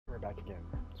back again.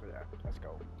 So yeah, let's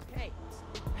go. Hey,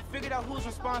 I figured out who's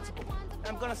responsible.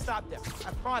 I'm gonna stop them.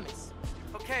 I promise.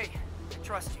 Okay, I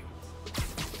trust you.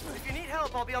 If you need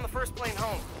help, I'll be on the first plane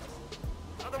home.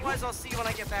 Otherwise, I'll see you when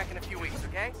I get back in a few weeks,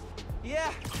 okay?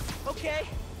 Yeah, okay.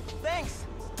 Thanks.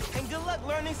 And good luck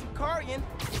learning some Karian.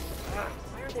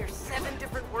 Why are there 7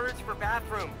 different words for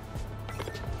bathroom?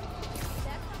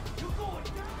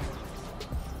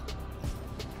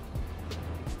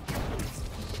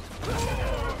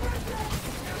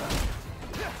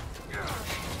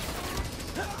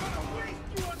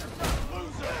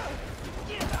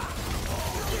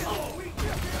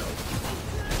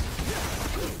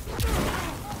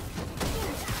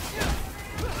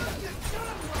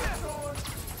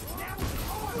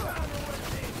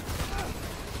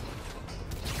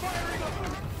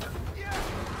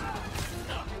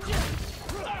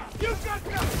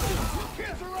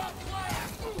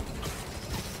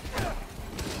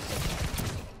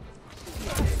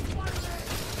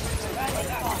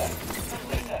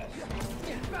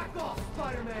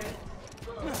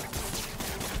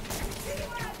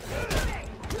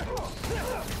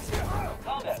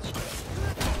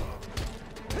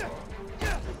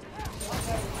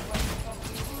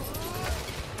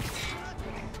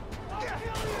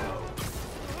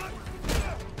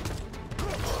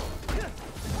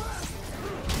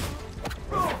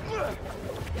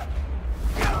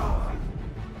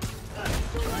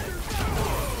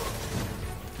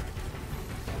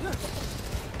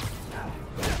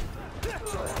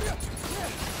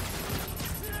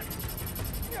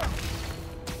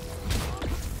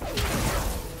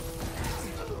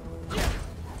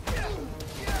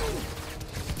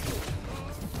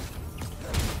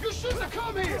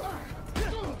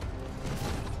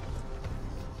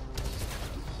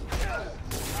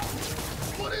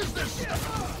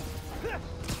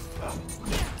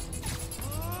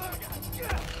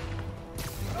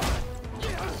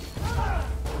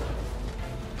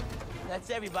 That's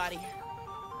everybody.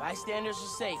 Bystanders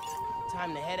are safe.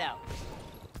 Time to head out.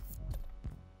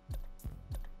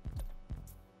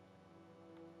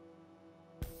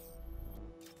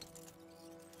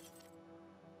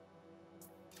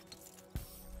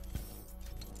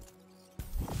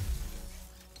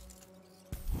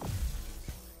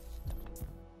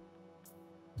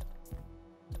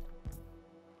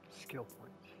 Skill points.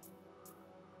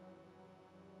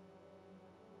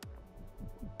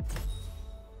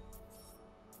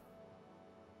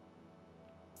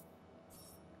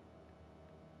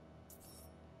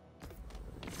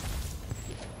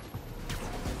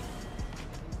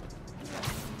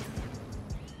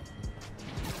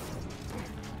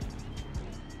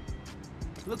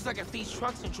 Looks like Afee's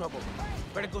truck's in trouble.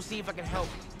 Better go see if I can help.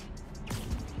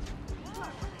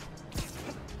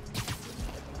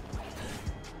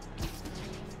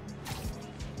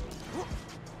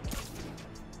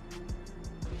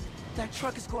 That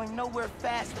truck is going nowhere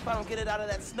fast if I don't get it out of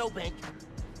that snowbank.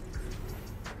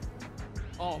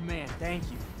 Oh man, thank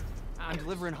you. I'm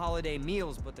delivering holiday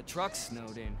meals, but the truck's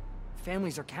snowed in.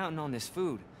 Families are counting on this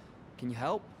food. Can you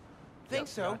help? Think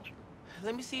so.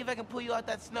 Let me see if I can pull you out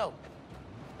that snow.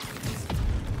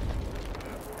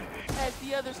 As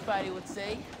the other Spidey would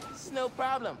say, it's no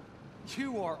problem.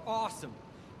 You are awesome.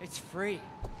 It's free.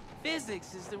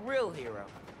 Physics is the real hero.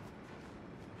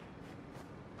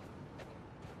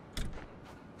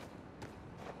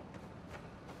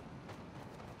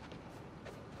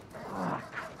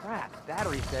 Crap,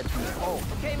 battery's dead from the cold.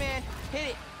 Okay, man, hit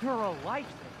it. You're a lifesaver.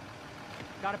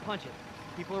 Gotta punch it.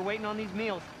 People are waiting on these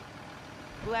meals.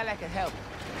 Glad I could help.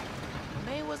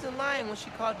 May wasn't lying when she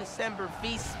called December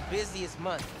Feast's busiest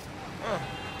month.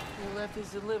 He left his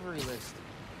delivery list.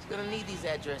 He's gonna need these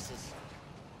addresses.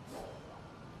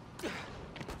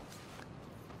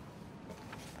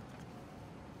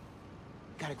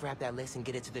 Gotta grab that list and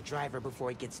get it to the driver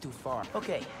before it gets too far.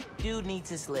 Okay, dude needs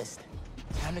his list.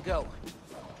 Time to go.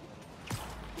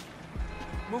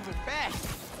 Moving fast.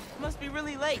 Must be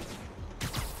really late.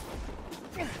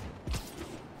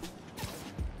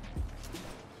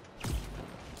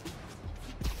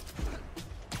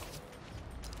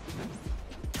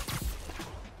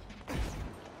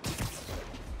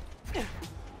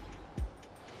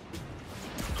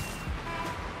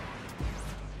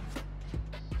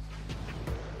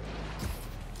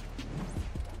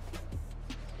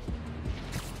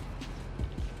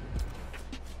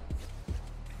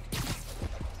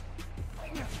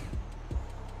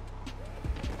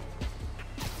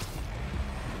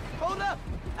 Hold up!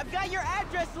 I've got your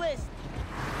address list!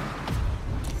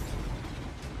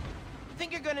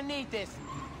 Think you're gonna need this.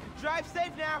 Drive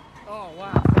safe now. Oh,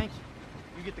 wow, thank you.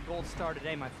 You get the gold star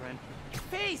today, my friend.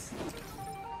 Peace!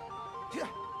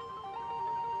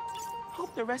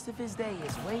 hope the rest of his day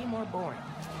is way more boring.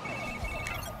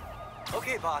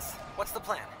 Okay, boss. What's the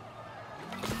plan?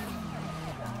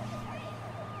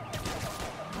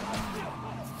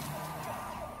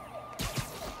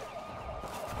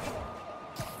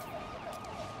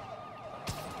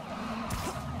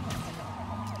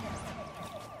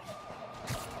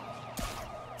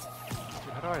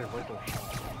 Dude, how do I avoid those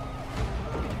shots?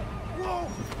 Whoa!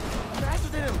 Faster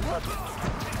than it looks!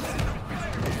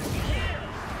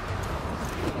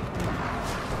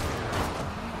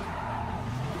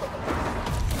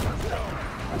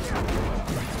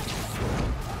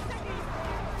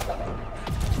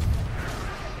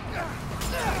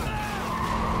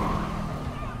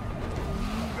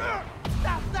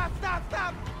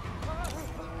 Stop!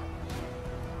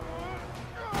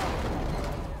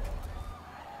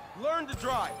 Learn to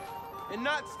drive, and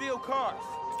not steal cars.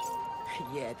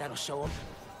 Yeah, that'll show him.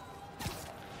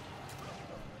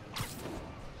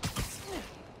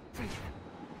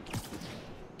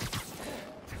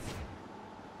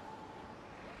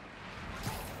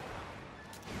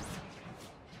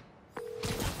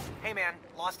 Hey man,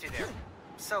 lost you there.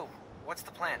 So, what's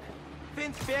the plan?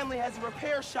 Finn's family has a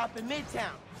repair shop in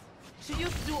Midtown. She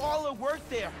used to do all her work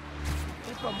there.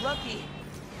 If I'm lucky,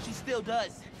 she still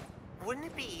does. Wouldn't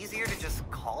it be easier to just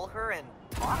call her and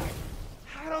talk?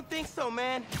 I don't think so,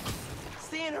 man.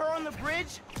 Seeing her on the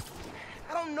bridge,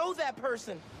 I don't know that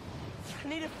person. I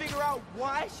need to figure out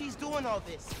why she's doing all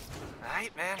this.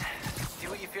 Alright, man. Do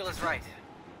what you feel is right.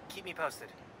 Keep me posted.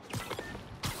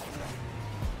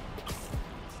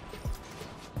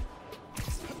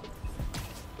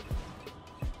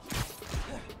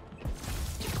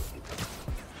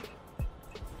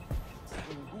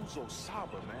 Who's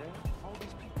Osaba, man? All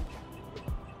these people.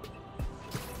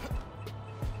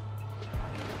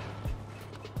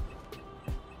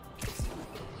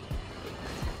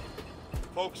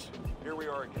 Folks, here we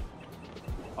are again.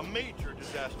 A major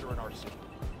disaster in our city.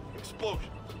 Explosions,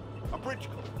 a bridge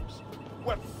collapse,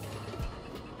 weapons.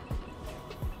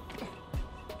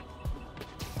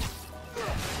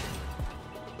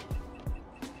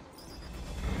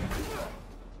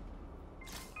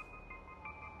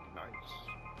 Nice.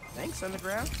 Thanks,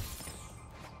 Underground.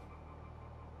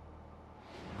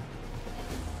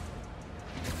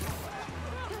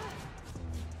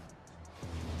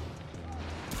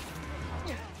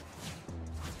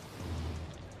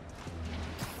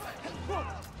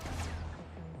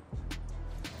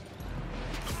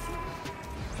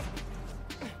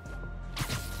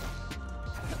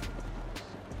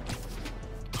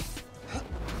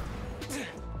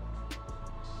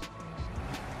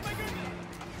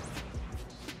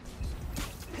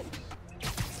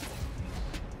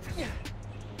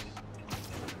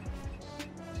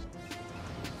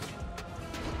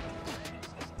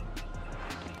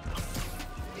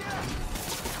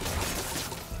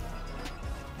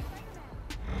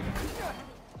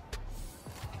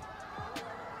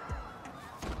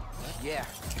 Yeah,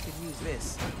 I could use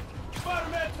this.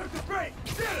 Spider-Man took the break!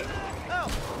 Get it! Oh,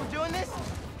 we're doing this?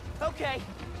 Okay.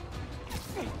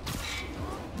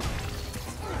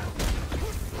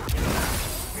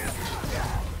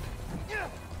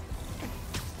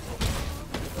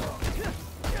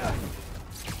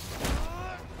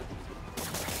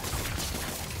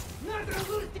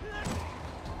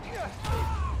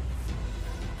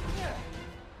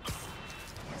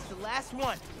 That's the last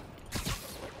one.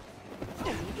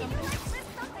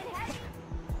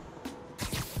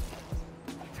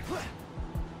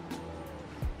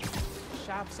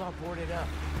 Shop's all boarded up.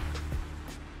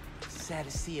 Sad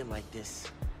to see it like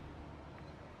this.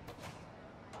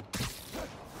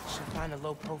 Should find a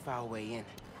low-profile way in.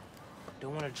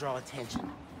 Don't want to draw attention.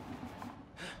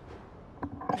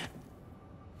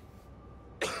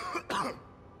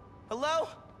 Hello?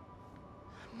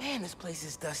 Man, this place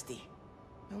is dusty.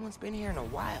 No one's been here in a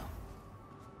while.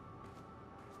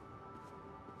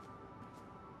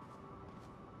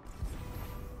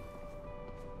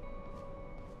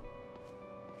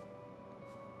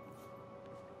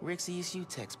 Rick's ESU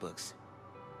textbooks.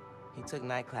 He took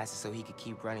night classes so he could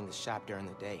keep running the shop during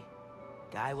the day.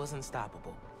 Guy was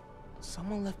unstoppable.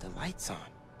 Someone left the lights on.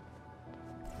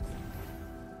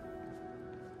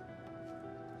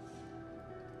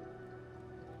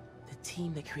 The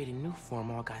team that created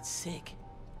Nuform all got sick.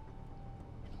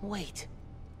 Wait,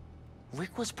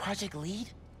 Rick was project lead?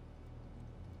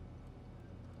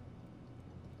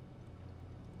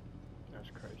 That's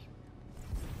crazy.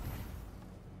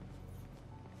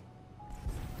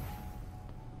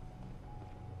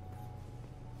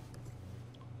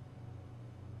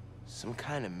 Some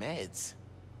kind of meds.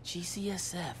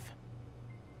 GCSF.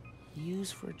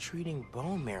 Used for treating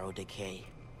bone marrow decay.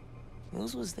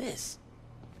 Whose was this?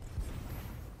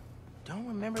 Don't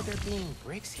remember there being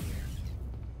bricks here.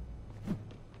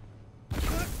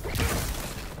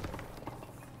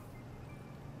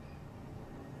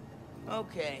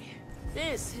 Okay,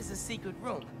 this is a secret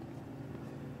room.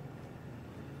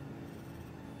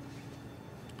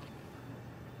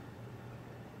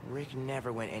 Rick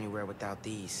never went anywhere without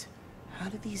these. How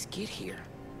did these get here?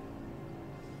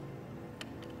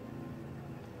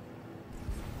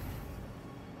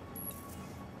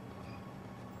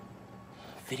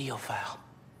 Video file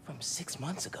from 6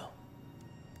 months ago.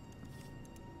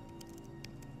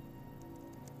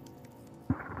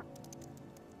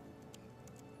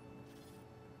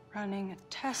 Running a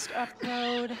test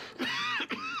upload.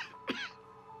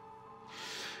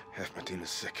 Half my team is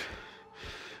sick.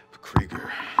 But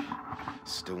Krieger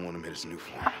still won't admit his new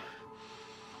form.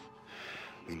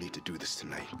 We need to do this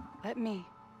tonight. Let me.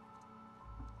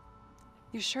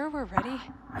 You sure we're ready?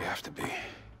 We have to be.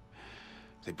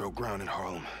 They broke ground in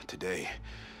Harlem today,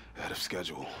 ahead of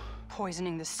schedule.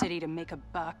 Poisoning the city to make a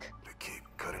buck. They keep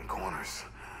cutting corners,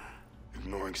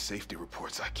 ignoring safety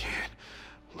reports. I can't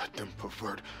let them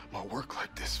pervert my work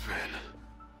like this, Finn.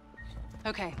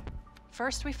 Okay,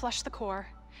 first we flush the core,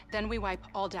 then we wipe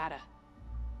all data.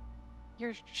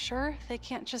 You're sure they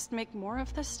can't just make more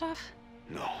of this stuff?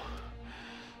 No.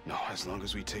 No, as long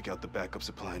as we take out the backup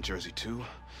supply in Jersey too.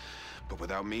 But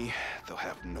without me, they'll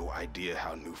have no idea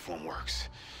how Nuform works.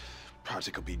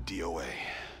 Project will be DOA.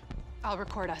 I'll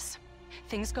record us.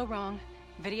 Things go wrong,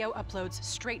 video uploads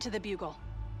straight to the Bugle.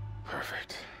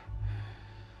 Perfect.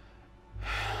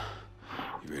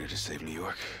 You ready to save New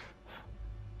York?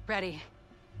 Ready.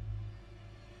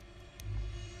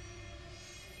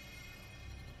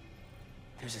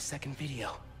 There's a second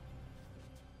video.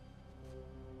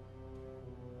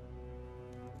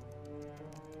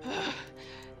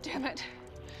 Damn it.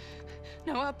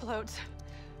 No uploads.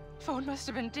 Phone must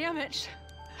have been damaged.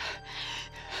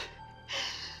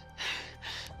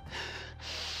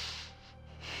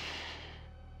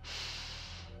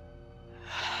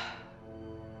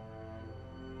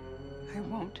 I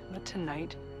won't let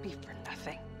tonight be for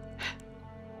nothing.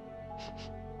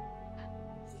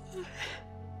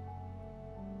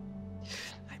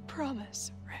 I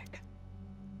promise, Rick.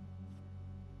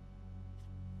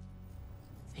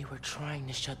 They were trying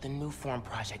to shut the Nuform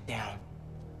project down.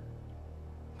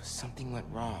 But something went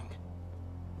wrong.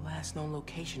 Last known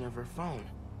location of her phone.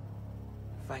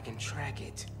 If I can track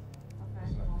it.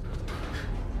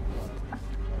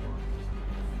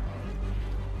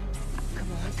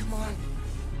 Come on, come on.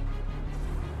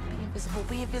 Be invisible,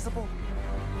 be invisible.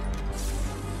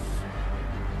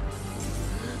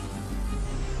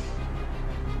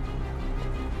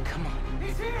 Come on.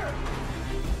 He's here!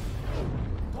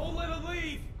 Don't let him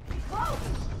leave! Cloak!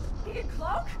 He can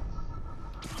cloak?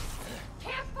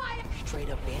 Can't fight him! Straight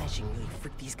up vanishing really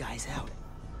freaked these guys out.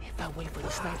 If I wait for the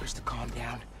snipers to calm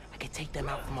down, I could take them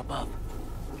out from above.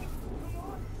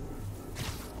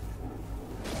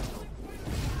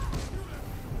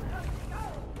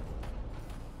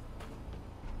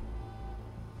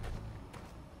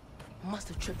 Must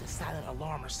have tripped a silent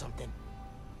alarm or something.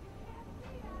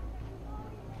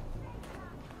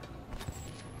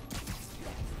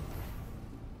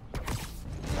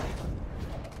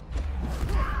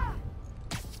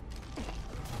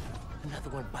 Another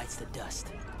one bites the dust.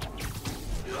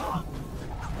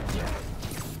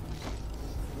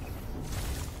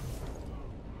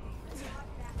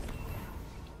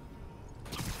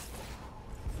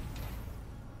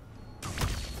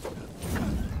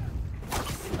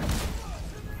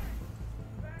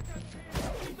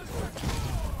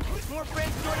 More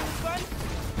friends joining the fun?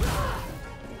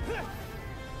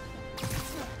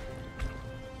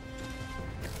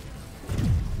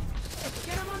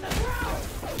 Get him on the ground!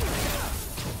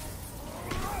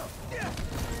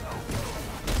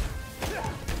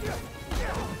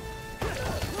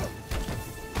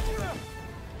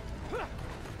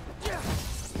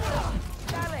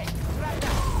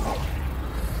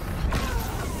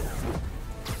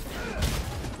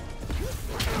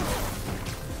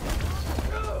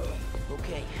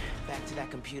 Okay, back to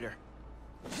that computer.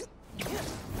 If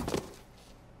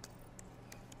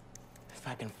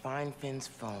I can find Finn's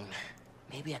phone,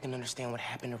 maybe I can understand what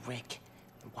happened to Rick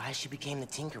and why she became the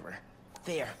Tinkerer.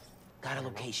 There, got a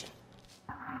location.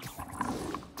 I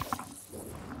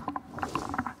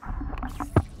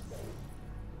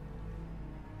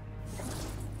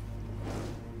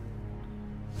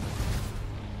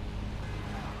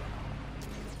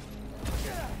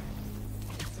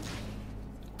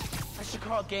should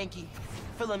call Genki,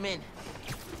 fill him in.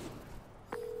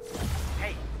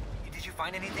 Hey, did you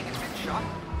find anything in Finn's shop?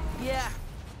 Yeah,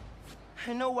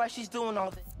 I know why she's doing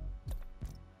all this.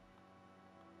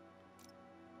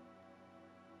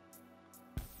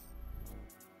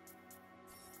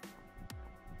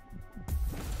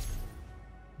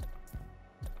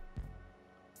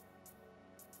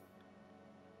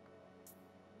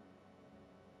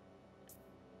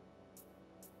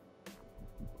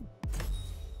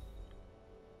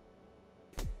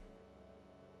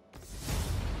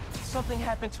 Something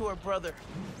happened to her brother.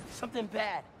 Something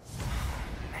bad.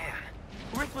 Man.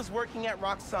 Rick was working at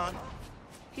Roxxon.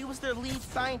 He was their lead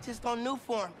scientist on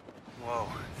Nuform. Whoa.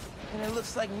 And it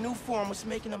looks like Nuform was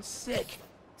making him sick.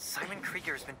 Simon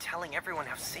Krieger has been telling everyone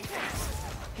how safe it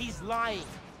is. He's lying.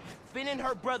 Finn and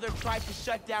her brother tried to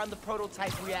shut down the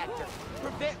prototype reactor,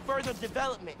 prevent further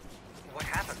development. What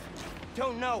happened?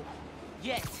 Don't know.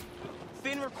 Yet.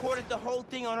 Finn recorded the whole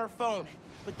thing on her phone,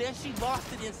 but then she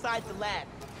lost it inside the lab.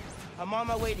 I'm on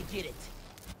my way to get it.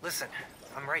 Listen,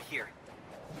 I'm right here.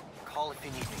 Call if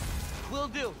you need me. Will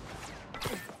do.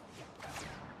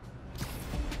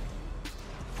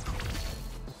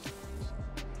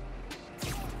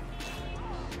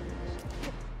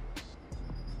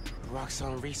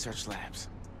 Roxxon Research Labs.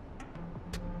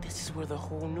 This is where the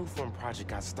whole Nuform project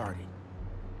got started.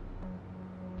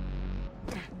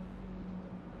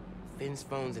 Finn's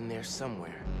phone's in there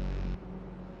somewhere.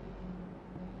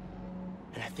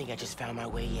 And I think I just found my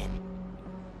way in.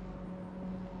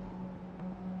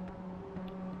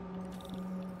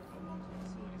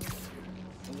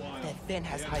 That vent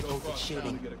has high voltage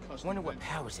shielding. Wonder what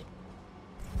powers it.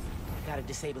 Gotta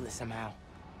disable it somehow.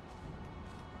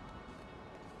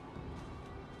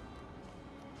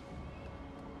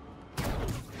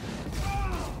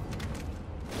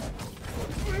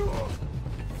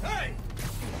 Hey!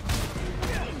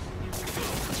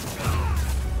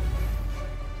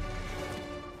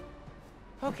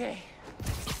 Okay.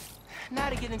 Now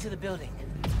to get into the building.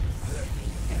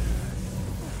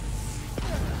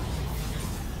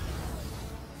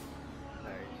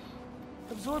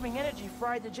 Absorbing energy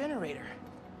fried the generator.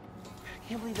 I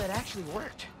can't believe that actually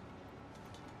worked.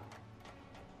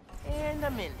 And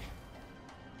I'm in.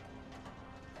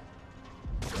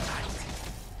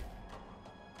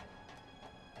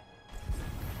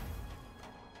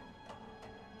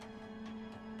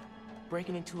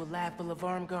 Breaking into a lab full of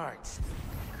armed guards.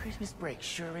 Christmas break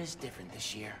sure is different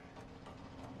this year.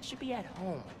 I should be at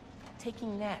home,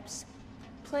 taking naps,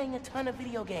 playing a ton of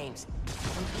video games,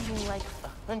 and eating like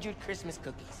 100 Christmas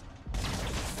cookies.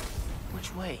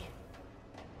 Which way?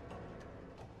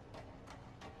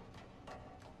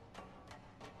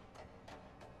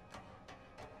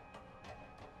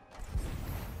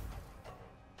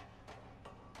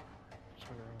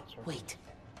 Wait,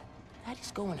 that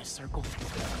is going a circle.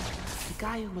 The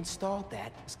guy who installed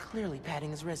that was clearly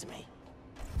padding his resume.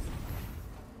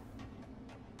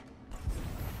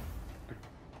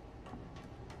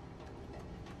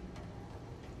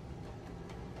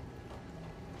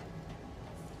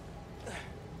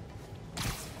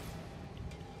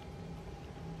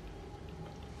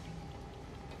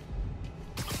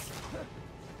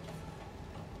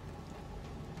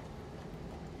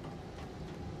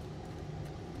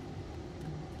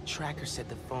 Tracker said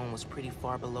the phone was pretty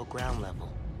far below ground level.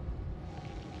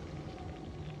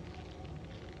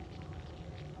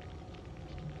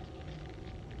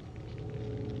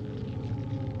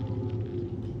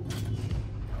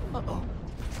 Uh-oh.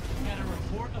 We got a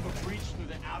report of a breach through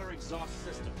the outer exhaust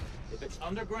system. If it's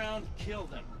underground, kill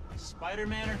them.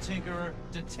 Spider-Man or Tinkerer,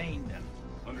 detain them.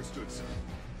 Understood, sir.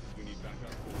 We need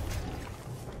backup.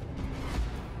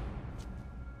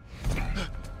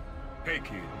 Hey,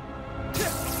 kid.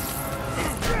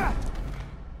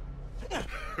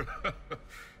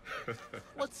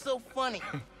 What's so funny?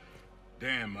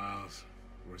 Damn, Miles.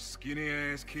 We're a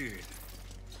skinny-ass kid.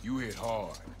 You hit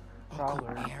hard. Uncle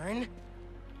Aaron?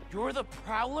 You're the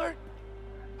Prowler?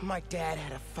 My dad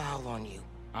had a foul on you.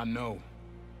 I know.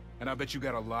 And I bet you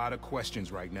got a lot of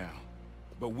questions right now.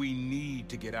 But we need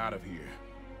to get out of here.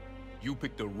 You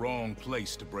picked the wrong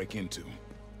place to break into.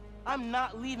 I'm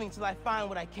not leaving till I find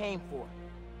what I came for.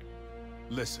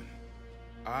 Listen,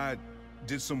 I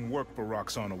did some work for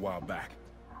Roxxon a while back.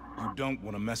 You don't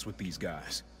want to mess with these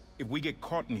guys. If we get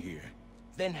caught in here...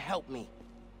 Then help me.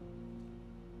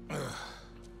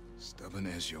 Stubborn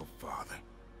as your father.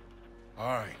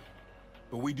 All right,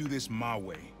 but we do this my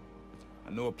way.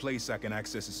 I know a place I can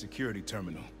access a security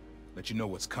terminal. Let you know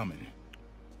what's coming.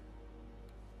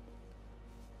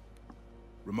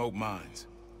 Remote mines.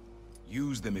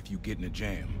 Use them if you get in a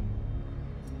jam.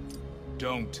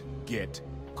 Don't get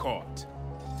caught.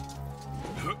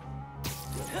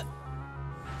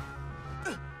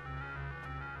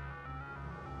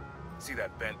 See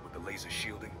that vent with the laser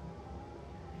shielding?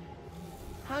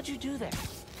 How'd you do that?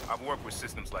 I've worked with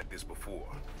systems like this before.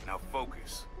 Now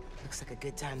focus. Looks like a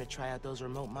good time to try out those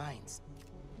remote mines.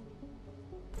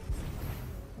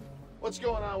 What's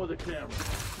going on with the camera?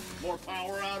 More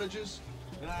power outages?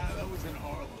 Nah, that was in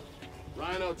Harlem.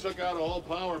 Rhino took out a whole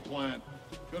power plant.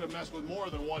 Could have messed with more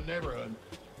than one neighborhood.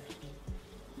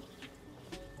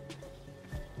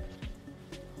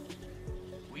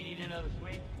 We need another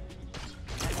sweep.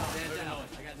 Stand down.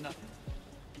 I got nothing.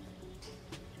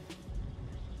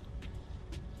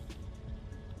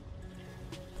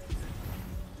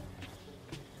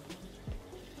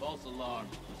 False alarm.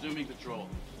 Resuming control.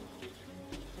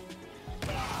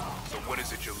 So what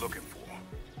is it you're looking for?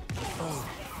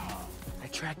 Oh, I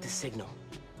tracked the signal.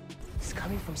 It's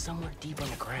coming from somewhere deep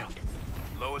underground.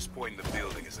 Lowest point in the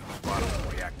building is at the bottom of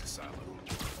the reactor silo.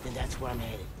 Then that's where I'm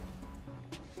headed.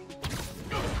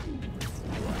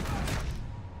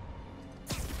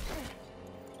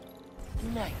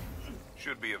 Nice.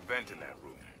 Should be a vent in that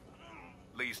room.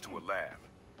 Leads to a lab,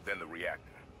 then the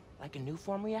reactor. Like a new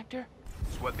form reactor?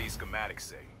 It's what these schematics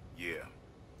say, yeah.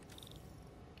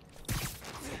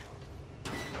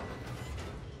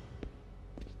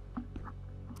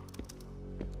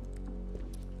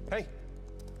 Hey,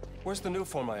 where's the new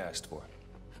form I asked for?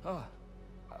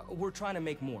 We're trying to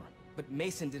make more, but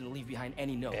Mason didn't leave behind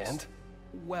any notes. And?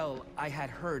 Well, I had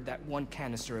heard that one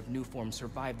canister of new form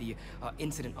survived the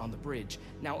incident on the bridge.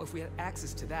 Now, if we had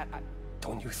access to that,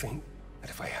 Don't you think that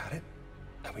if I had it,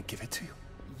 I would give it to you?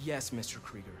 Yes, Mr.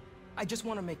 Krieger. I just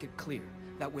want to make it clear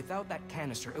that without that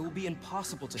canister, it will be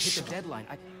impossible to hit the deadline.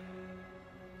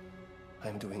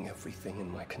 I'm doing everything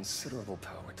in my considerable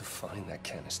power to find that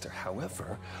canister.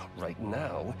 However, right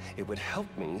now, it would help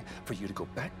me for you to go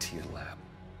back to your lab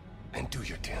and do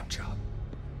your damn job.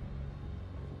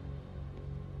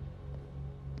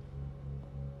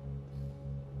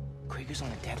 Krieger's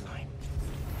on a deadline.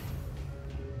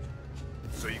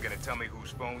 So you're gonna tell me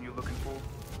whose phone you're looking for?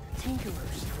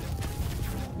 Tinkerers.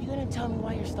 You gonna tell me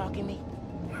why you're stalking me?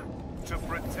 To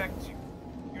protect you.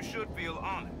 You should feel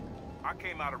honored. I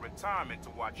came out of retirement to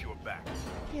watch your back.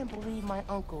 I can't believe my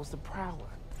uncle's the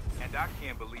Prowler. And I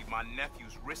can't believe my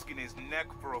nephew's risking his neck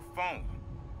for a phone.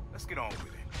 Let's get on with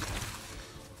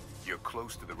it. You're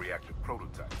close to the reactor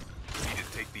prototype. You need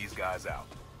to take these guys out.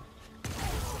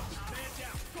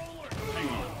 Hang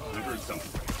on, I heard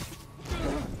something.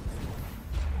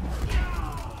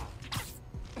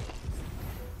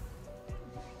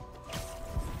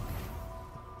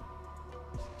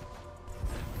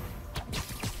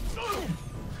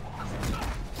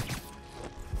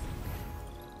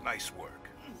 Nice work.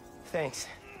 Thanks.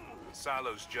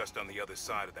 Silo's just on the other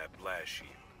side of that blast sheet.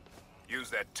 Use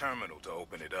that terminal to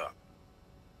open it up.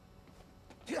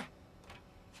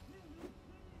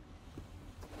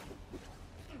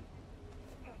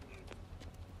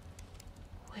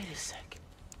 Wait a sec.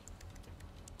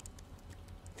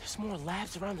 There's more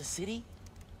labs around the city?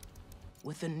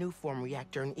 With a new form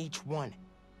reactor in each one.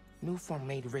 New form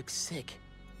made Rick sick.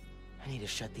 I need to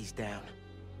shut these down.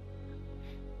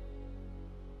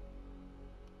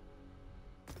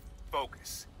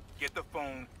 Focus. Get the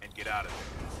phone and get out of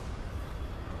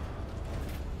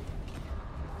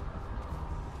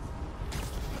there.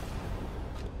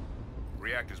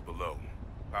 Reactor's below.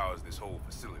 Powers this whole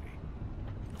facility.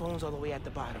 Phone's all the way at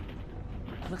the bottom.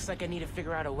 Looks like I need to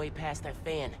figure out a way past that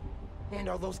fan. And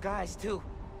all those guys, too.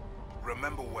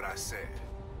 Remember what I said.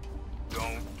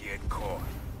 Don't get caught.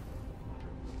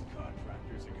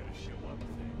 Contractors are gonna show up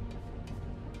today.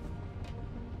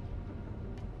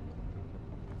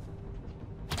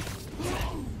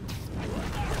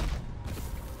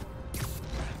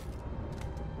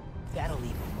 That'll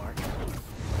leave a mark.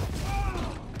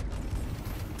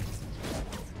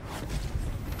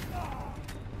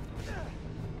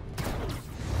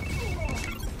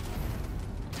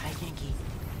 Hi, Genki.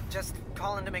 Just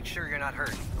calling to make sure you're not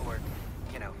hurt, or,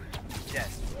 you know, dead.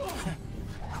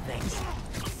 Thanks.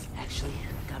 Actually,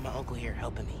 got my uncle here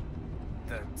helping me.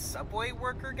 The subway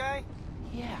worker guy?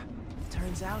 Yeah.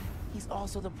 Turns out, he's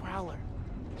also the Prowler.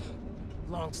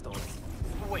 Long story.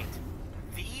 Wait,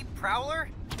 the Prowler?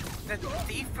 The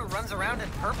thief who runs around in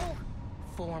purple?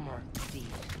 Former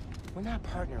thief. We're not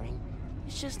partnering.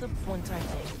 It's just a one-time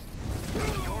thing.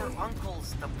 Your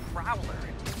uncle's the Prowler.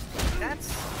 That's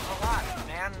a lot,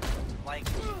 man. Like,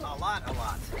 a lot. I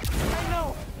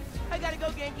know! I gotta go,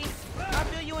 Genki. I'll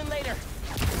fill you in later.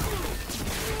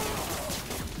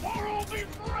 Tomorrow will be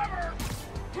forever!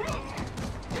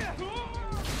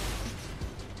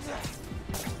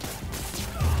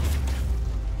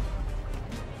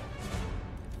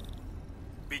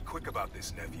 Be quick about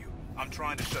this, nephew. I'm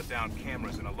trying to shut down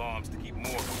cameras and alarms to keep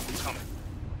more from coming.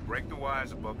 Break the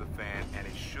wires above the fan and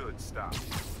it should stop.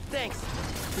 Thanks.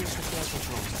 Here's the fan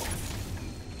controls.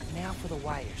 Now for the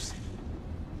wires.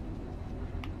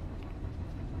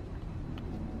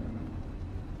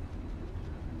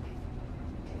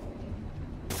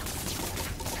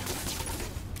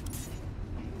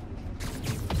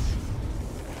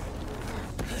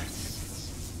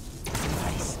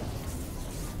 Nice.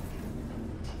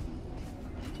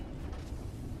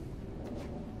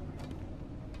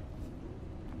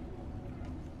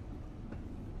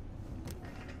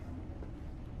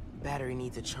 Battery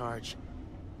needs a charge.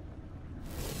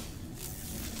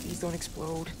 Please don't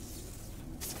explode.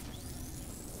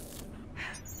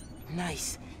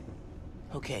 Nice.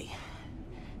 Okay.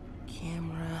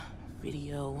 Camera,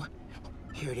 video.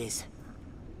 Here it is.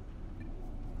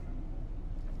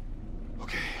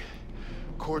 Okay.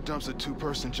 Core dump's a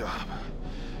two-person job.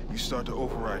 You start to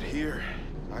override here,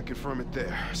 I confirm it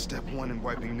there. Step 1 in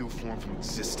wiping Nuform from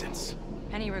existence.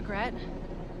 Any regret?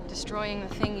 Destroying the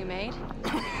thing you made?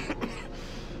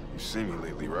 You've seen me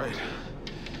lately, right?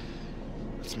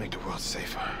 Let's make the world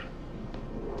safer.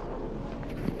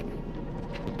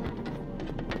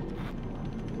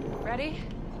 Ready?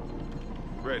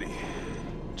 Ready.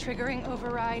 Triggering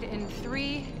override in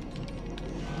 3,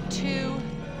 2...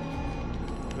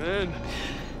 Ben!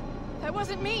 That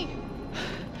wasn't me!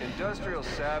 Industrial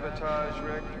sabotage,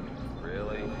 Rick?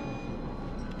 Really?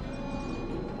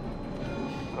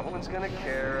 No one's gonna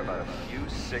care about a few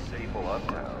sick people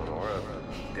uptown or a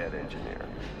dead engineer.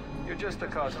 You're just the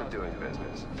cost of doing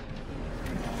business.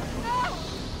 No!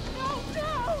 No,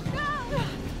 no,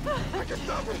 no! I can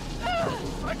stop it!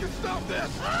 I can stop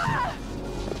this!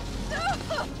 No!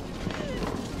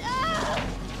 No!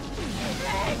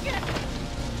 Rick!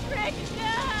 Rick,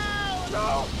 no!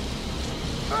 No!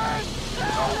 Ben!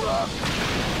 No, look!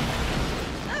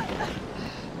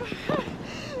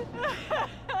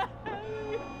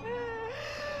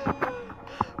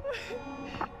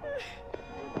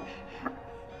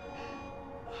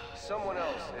 Someone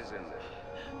else is in there.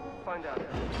 Find out.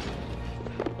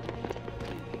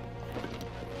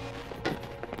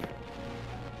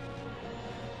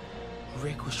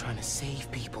 Rick was trying to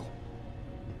save people.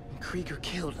 And Krieger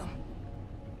killed him.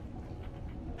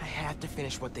 I have to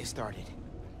finish what they started.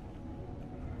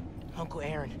 Uncle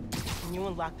Aaron, can you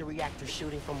unlock the reactor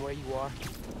shooting from where you are?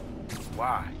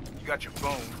 Why? You got your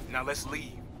phone. Now let's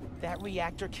leave. That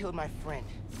reactor killed my friend.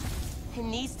 It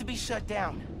needs to be shut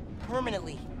down.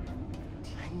 Permanently.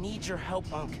 I need your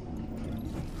help, Unc.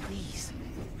 Please.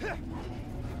 Uncle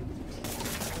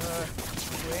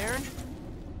Aaron?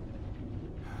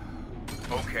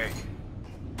 Okay.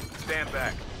 Stand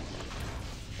back.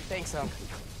 Thanks, Unc.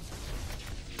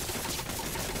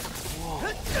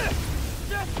 Whoa.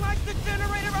 Just like the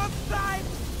generator outside!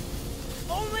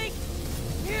 Only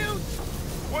huge!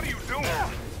 What are you doing?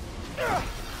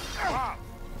 Mom!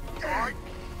 Alright?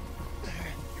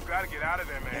 You gotta get out of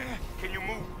there, man. Can you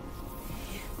move?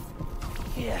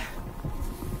 Yeah.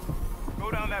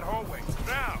 Go down that hallway.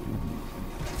 Now!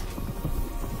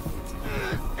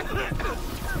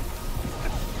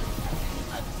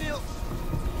 I feel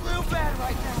real bad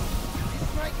right now.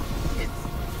 It's like it's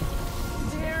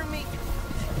tearing me.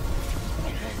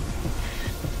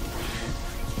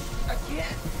 I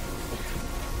can't.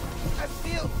 I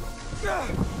feel.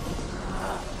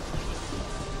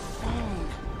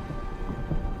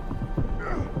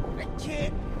 I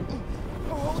can't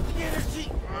hold the energy.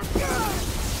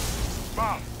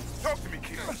 Mom, talk to me,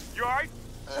 kid. You alright?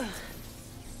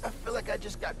 I feel like I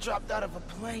just got dropped out of a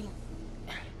plane.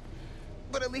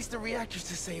 But at least the reactor's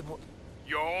disabled.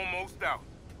 You're almost out.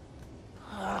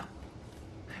 I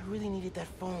really needed that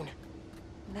phone.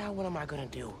 Now what am I gonna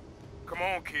do? Come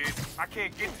on, kid. I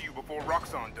can't get to you before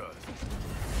Roxxon does.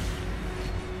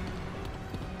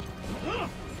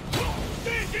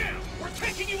 Stand down! We're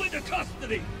taking you into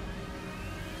custody!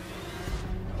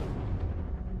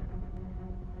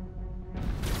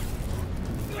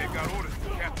 They've got orders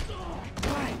from Captain.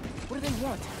 Why? What do they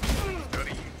want?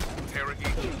 Study you,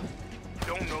 interrogate you.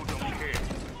 Don't know, don't care.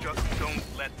 Just don't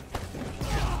let them.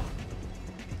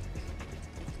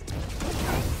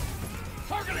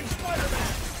 Targeting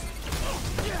Spider-Man!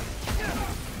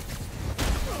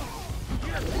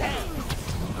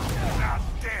 Ah,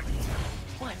 damn it!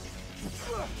 What?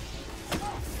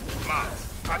 Miles,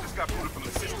 I just got booted from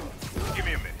the system. Give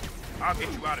me a minute. I'll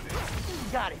get you out of there.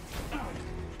 Got it.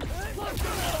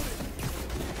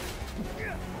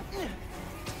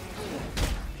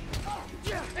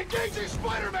 Engaging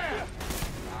Spider-Man!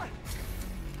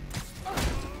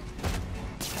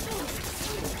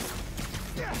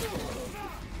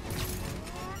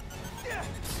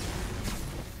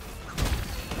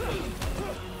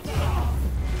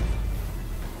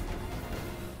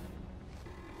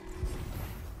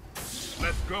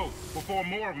 go before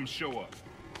more of them show up.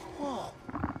 Whoa.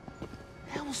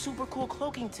 That was super cool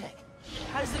cloaking tech.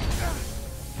 How does it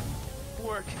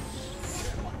work?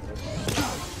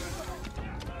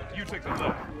 You take the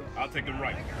left. I'll take the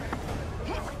right.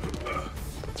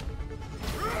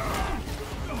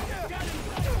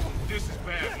 This is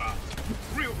bad, Miles.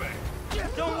 Real bad.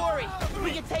 Don't worry.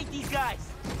 We can take these guys.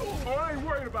 Oh, I ain't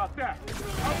worried about that.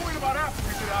 I'm worried about after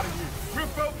we get out of here. We're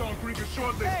both on Greek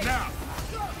short list now.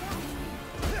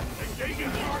 They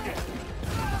get target.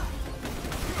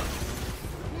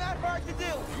 Not hard to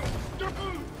do.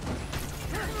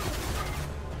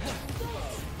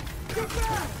 Get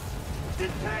back!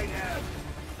 Detain him!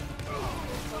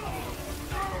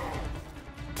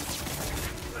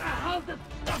 How the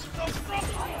fuck so strong?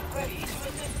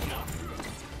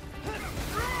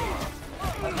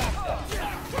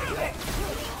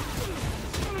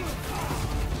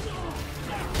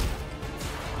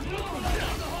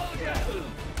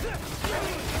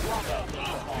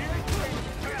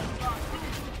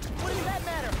 What does that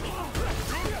matter?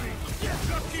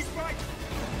 Just keep fighting!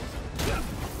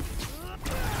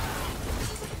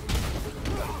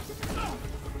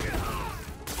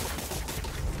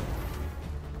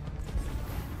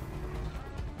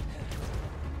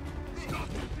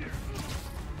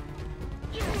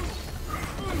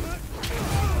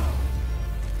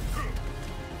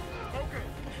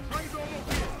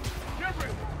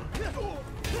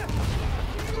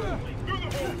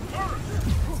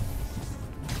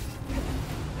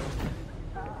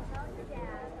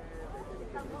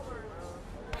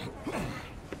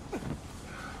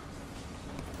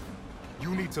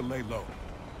 You need to lay low.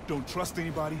 Don't trust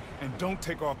anybody, and don't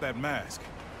take off that mask.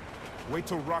 Wait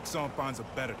till Roxxon finds a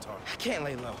better target. I can't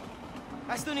lay low.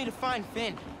 I still need to find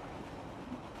Finn.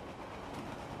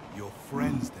 Your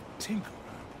friend's the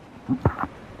Tinkerer.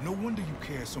 No wonder you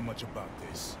care so much about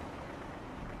this.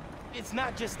 It's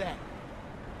not just that.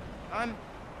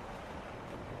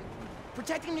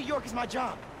 Protecting New York is my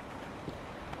job.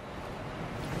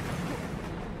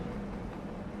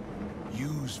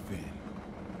 Use Finn.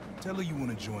 Tell her you want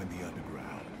to join the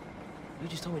underground. You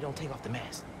just told me don't take off the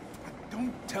mask.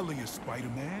 Don't tell her you're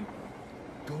Spider-Man.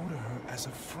 Go to her as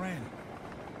a friend.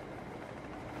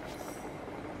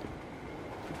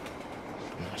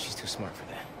 No, she's too smart for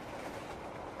that.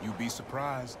 You'd be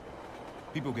surprised.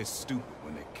 People get stupid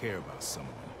when they care about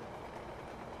someone.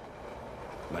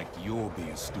 Like you're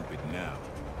being stupid now.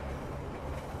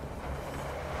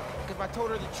 If I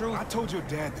told her the truth... I told your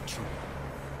dad the truth.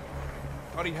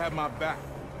 Thought he'd have my back.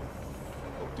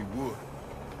 Hoped he would.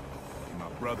 And my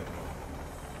brother.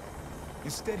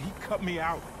 Instead, he cut me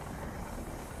out.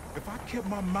 If I kept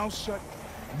my mouth shut,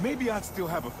 maybe I'd still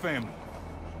have a family.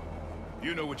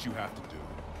 You know what you have to do.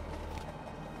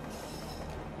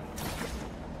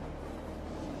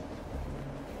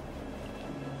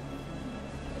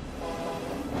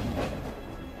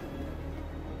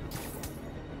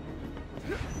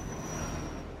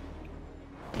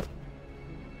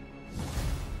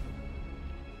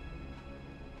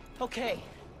 Okay.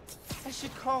 I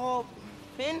should call...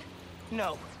 Finn?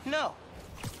 No.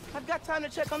 I've got time to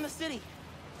check on the city.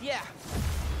 Yeah.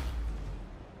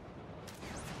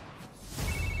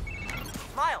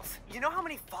 Miles, you know how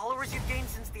many followers you've gained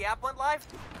since the app went live?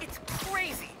 It's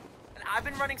crazy! And I've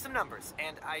been running some numbers,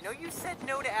 and I know you said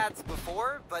no to ads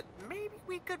before, but maybe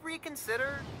we could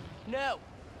reconsider... No.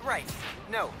 Right.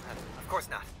 No, of course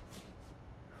not.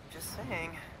 Just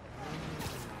saying.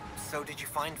 So did you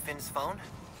find Finn's phone?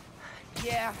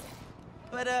 Yeah,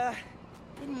 but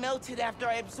it melted after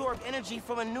I absorbed energy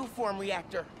from a new form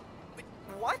reactor. Wait,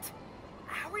 what?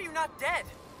 How are you not dead?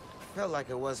 Felt like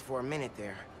it was for a minute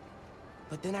there.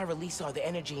 But then I released all the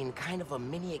energy in kind of a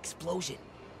mini explosion.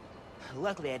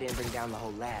 Luckily, I didn't bring down the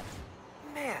whole lab.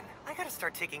 Man, I gotta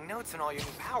start taking notes on all your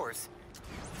new powers.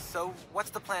 So, what's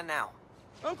the plan now?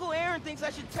 Uncle Aaron thinks I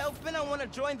should tell Finn I want to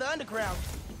join the underground.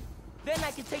 Then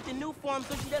I can take the new form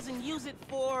so she doesn't use it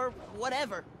for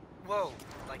whatever. Whoa,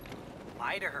 like,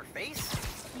 lie to her face?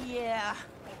 Yeah,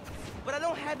 but I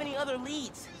don't have any other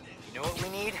leads. You know what we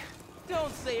need?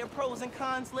 Don't say a pros and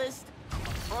cons list.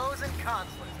 Pros and cons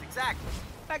list, exactly.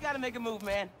 I gotta make a move,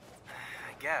 man.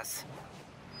 I guess.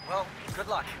 Well, good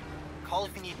luck. Call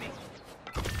if you need me.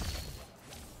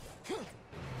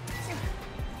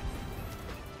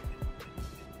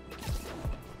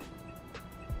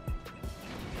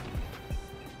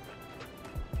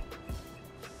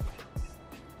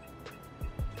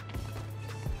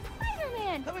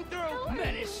 Spider-Man! Coming through!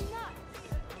 Menace!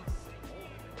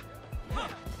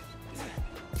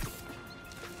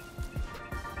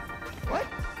 What?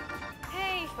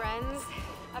 Hey, friends.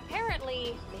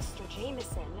 Apparently, Mr.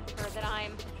 Jameson heard that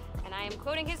I'm an and I am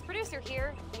quoting his producer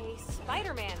here, a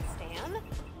Spider-Man stan.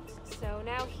 So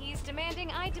now he's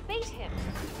demanding I debate him.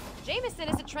 Jameson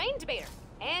is a trained debater,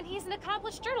 and he's an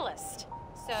accomplished journalist.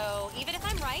 So even if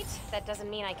I'm right, that doesn't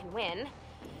mean I can win.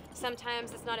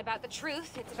 Sometimes it's not about the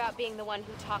truth, it's about being the one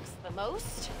who talks the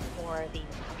most, or the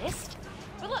loudest.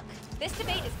 But look, this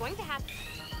debate is going to happen.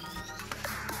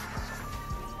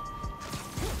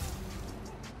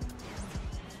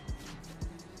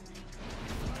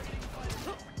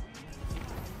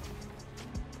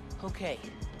 Okay,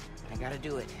 I gotta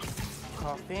do it.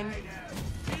 Cough in.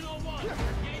 Kilo 1,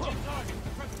 engage your target.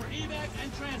 Prep for evac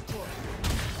and transport.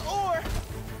 Or,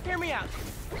 hear me out.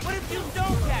 What if you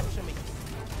don't capture me?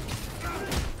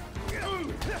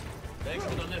 Thanks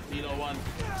for the lift, Kilo 1.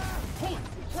 Holy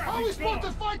crap! How are we supposed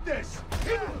to fight this?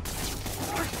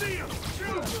 I see him!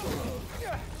 Shoot!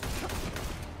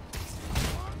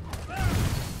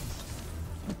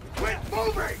 Quit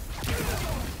moving!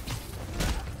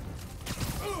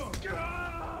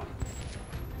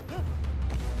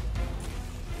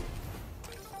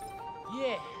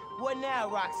 Yeah, what now,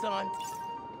 Roxxon?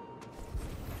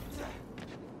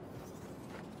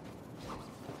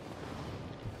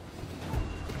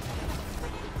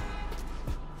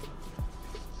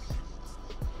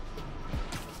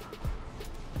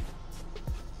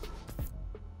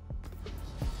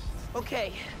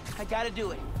 Okay, I gotta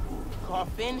do it.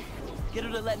 Cough in, get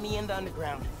her to let me in the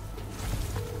underground.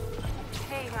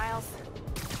 Hey, Miles.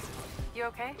 You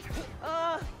okay?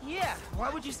 Yeah. Why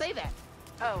would you say that?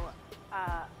 Oh,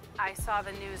 I saw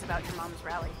the news about your mom's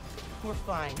rally. We're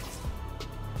fine.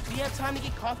 Do you have time to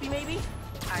get coffee, maybe?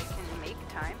 I can make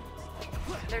time.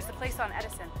 There's a place on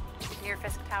Edison, near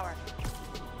Fisk Tower.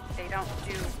 They don't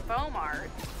do foam art,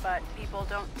 but people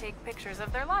don't take pictures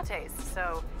of their lattes,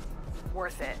 so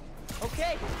worth it.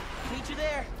 Okay, meet you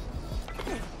there.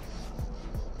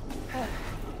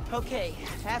 Okay,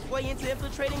 halfway into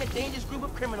infiltrating a dangerous group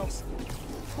of criminals.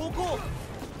 Cool, cool.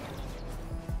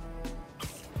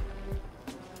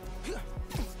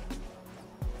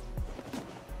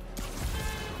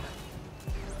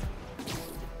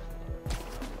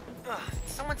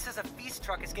 Someone says a feast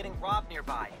truck is getting robbed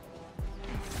nearby.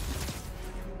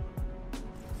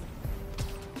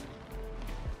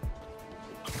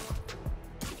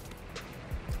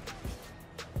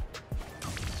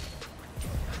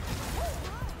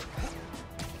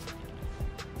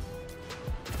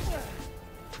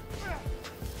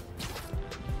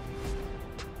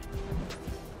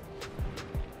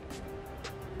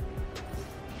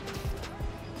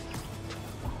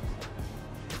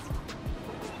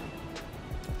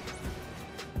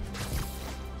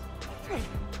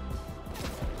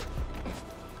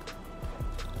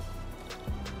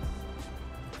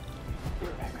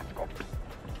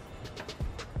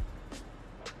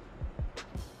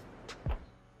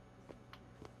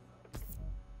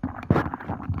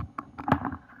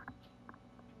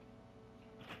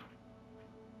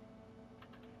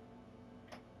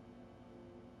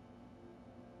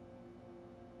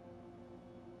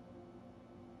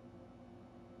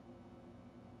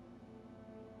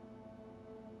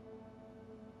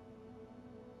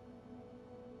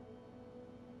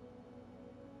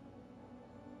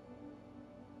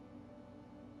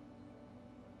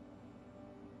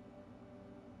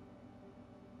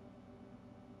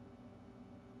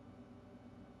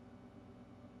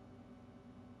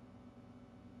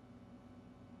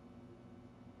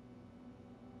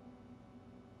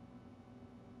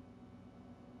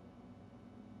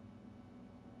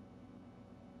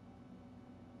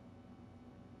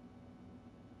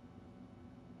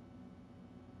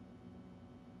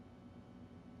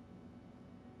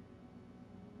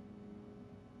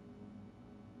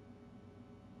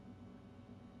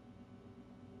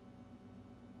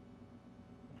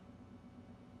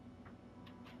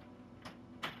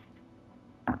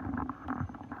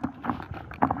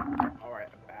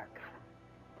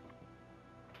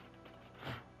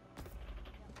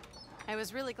 I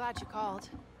was really glad you called.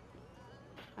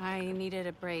 I needed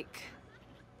a break.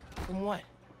 From what?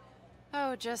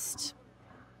 Oh, just...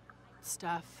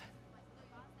 stuff.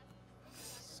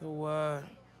 So,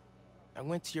 I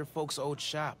went to your folks' old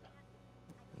shop.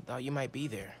 Thought you might be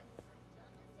there.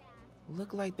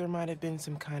 Looked like there might have been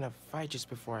some kind of fight just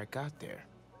before I got there.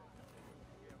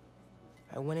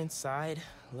 I went inside,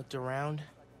 looked around.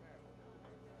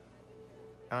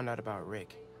 Found out about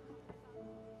Rick.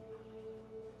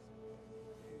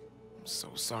 I'm so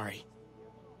sorry.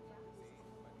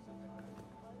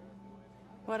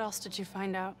 What else did you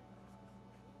find out?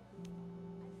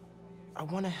 I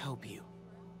want to help you.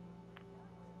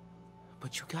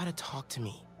 But you gotta talk to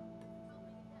me.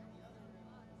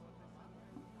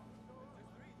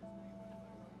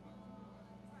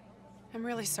 I'm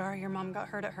really sorry your mom got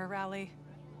hurt at her rally.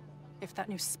 If that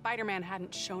new Spider-Man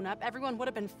hadn't shown up, everyone would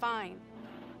have been fine.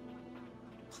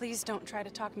 Please don't try to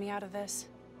talk me out of this.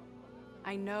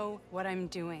 I know what I'm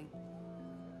doing.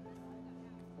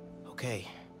 Okay.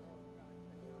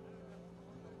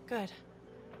 Good.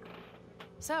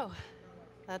 So,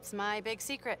 that's my big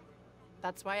secret.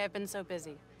 That's why I've been so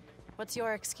busy. What's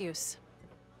your excuse?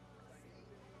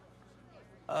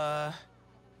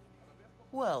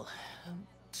 Well,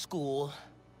 school,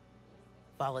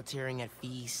 volunteering at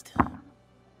Feast.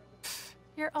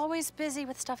 You're always busy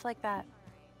with stuff like that.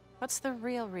 What's the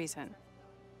real reason?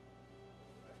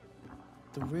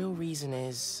 The real reason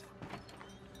is...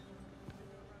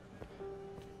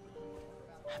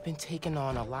 I've been taking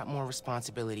on a lot more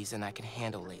responsibilities than I can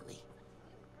handle lately.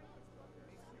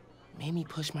 Made me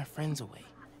push my friends away.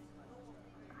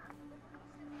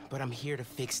 But I'm here to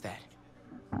fix that.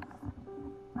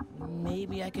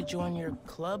 Maybe I could join your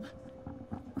club?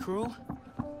 Crew?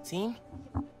 Team?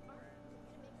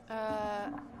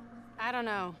 I don't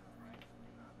know.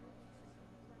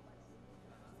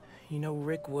 You know,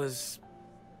 Rick was...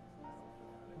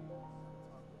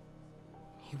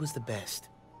 He was the best.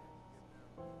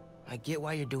 I get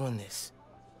why you're doing this.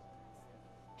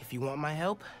 If you want my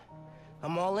help,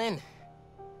 I'm all in.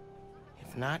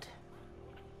 If not,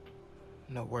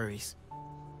 no worries.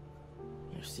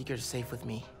 Your secret is safe with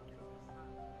me.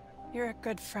 You're a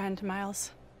good friend,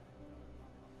 Miles.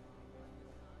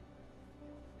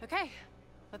 Okay,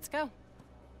 let's go.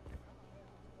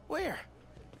 Where?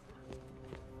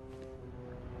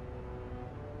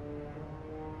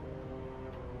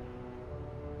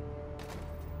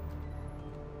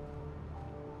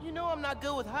 You know I'm not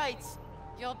good with heights.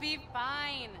 You'll be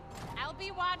fine. I'll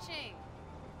be watching.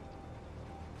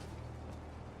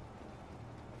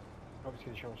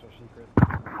 Obviously, show us our secret.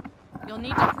 You'll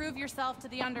need to prove yourself to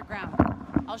the underground.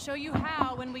 I'll show you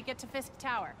how when we get to Fisk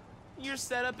Tower. You're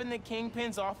set up in the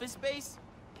Kingpin's office space?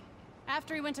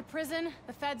 After he went to prison,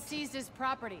 the feds seized his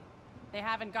property. They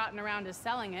haven't gotten around to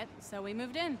selling it, so we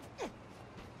moved in.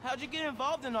 How'd you get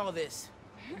involved in all this?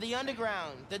 The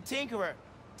underground, the Tinkerer.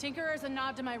 Tinkerer's a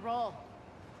nod to my role.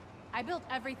 I built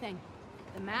everything.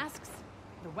 The masks,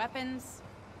 the weapons.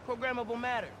 Programmable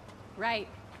matter. Right.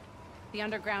 The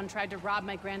underground tried to rob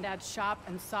my granddad's shop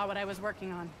and saw what I was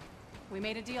working on. We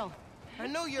made a deal. I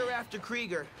know you're after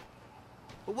Krieger,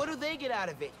 but what do they get out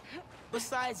of it?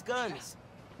 Besides guns?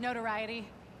 Notoriety.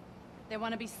 They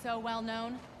want to be so well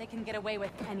known, they can get away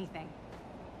with anything.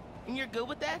 And you're good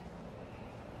with that?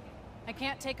 I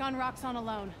can't take on Roxxon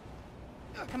alone.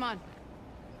 Come on.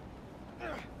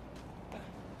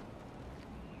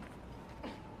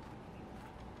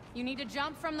 You need to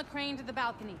jump from the crane to the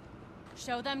balcony.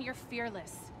 Show them you're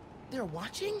fearless. They're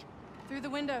watching? Through the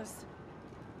windows.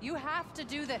 You have to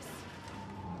do this.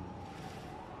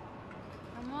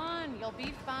 Come on, you'll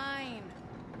be fine.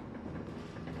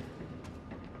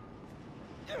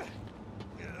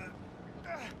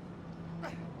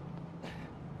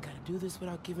 Gotta do this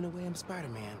without giving away I'm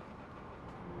Spider-Man.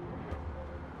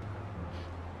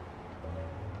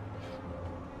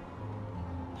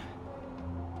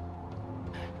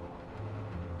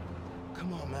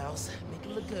 Come on, Miles. Make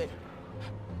it look good.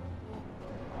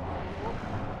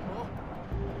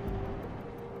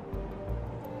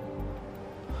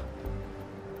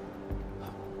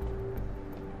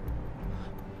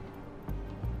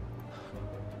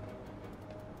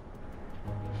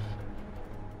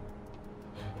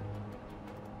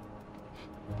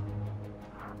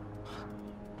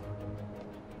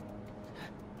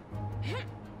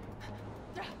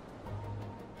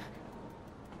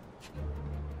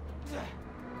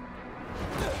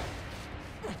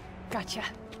 Gotcha.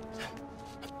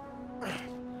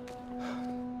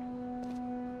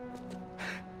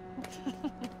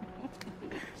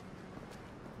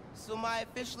 So am I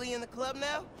officially in the club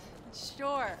now?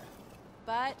 Sure.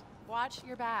 But watch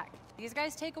your back. These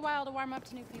guys take a while to warm up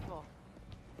to new people.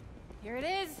 Here it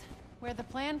is, where the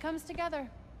plan comes together.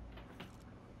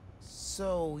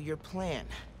 So, your plan.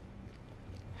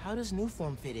 How does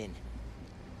Nuform fit in?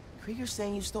 Krieger's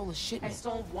saying you stole a I shipment.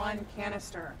 stole one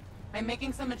canister. I'm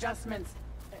making some adjustments.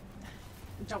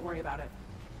 Don't worry about it.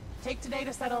 Take today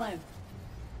to settle in.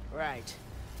 Right.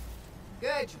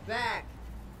 Good, you're back.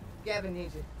 Gavin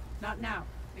needs you. Not now.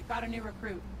 We've got a new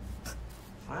recruit.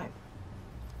 Fine.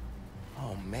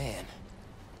 Oh, man.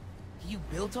 You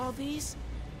built all these?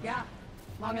 Yeah.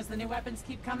 Long as the new weapons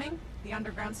keep coming, the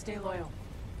underground stay loyal.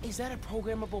 Is that a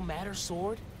programmable matter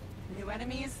sword? New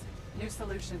enemies, new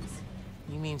solutions.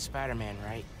 You mean Spider-Man,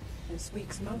 right? This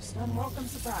week's most unwelcome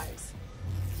surprise.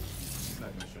 She's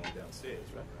not gonna show me downstairs,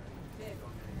 right?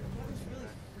 That was really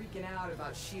freaky. freaking out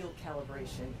about shield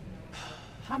calibration.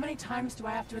 How many times do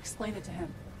I have to explain it to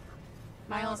him?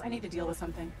 Miles, I need to deal with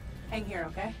something. Hang here,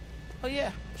 okay? Oh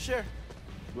yeah, sure.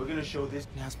 We're gonna show this.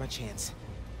 Now's my chance.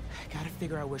 I gotta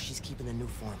figure out where she's keeping the new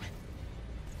form.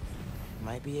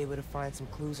 Might be able to find some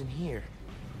clues in here.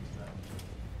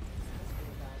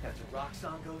 After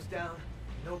Roxxon goes down,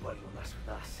 nobody will mess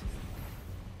with us.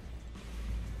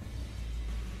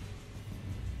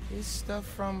 This stuff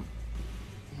from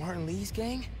Martin Lee's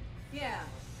gang? Yeah,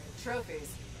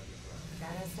 trophies.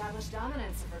 Gotta establish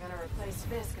dominance if we're gonna replace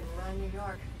Fisk and run New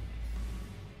York.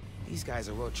 These guys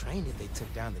are well trained if they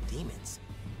took down the demons.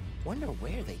 Wonder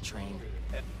where they trained.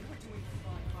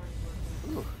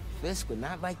 Ooh, Fisk would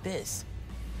not like this.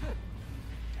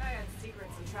 I got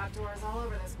secrets and trapdoors all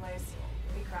over this place.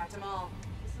 We cracked them all.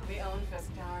 We own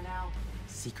Fisk Tower now.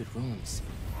 Secret rooms.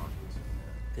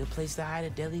 Good place to hide a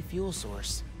deadly fuel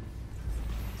source.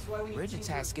 Bridge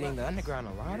attack's getting the underground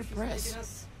a lot of press.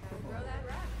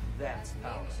 That's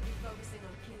Maybe we should be focusing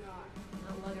on PR,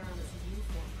 not lugging around this new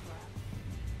form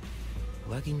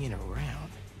crap. Lugging it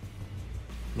around.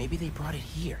 Maybe they brought it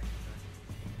here.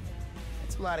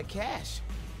 That's a lot of cash.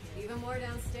 Even more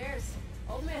downstairs.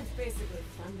 Old man's basically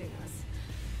funding us,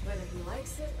 whether he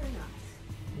likes it or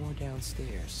not. More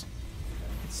downstairs.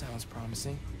 That sounds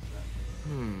promising.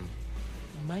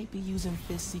 Might be using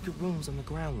Fisk's secret rooms on the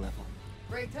ground level.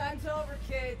 Break time's over,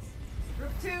 kids.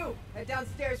 Group 2, head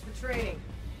downstairs for training.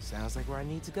 Sounds like where I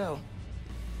need to go.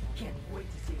 Can't wait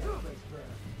to see that place burn.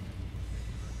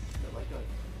 I feel like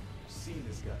I've seen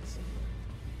this guy somewhere.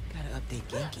 Gotta update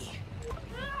Genki.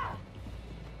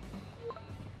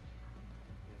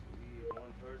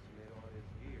 One person made all his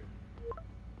gear.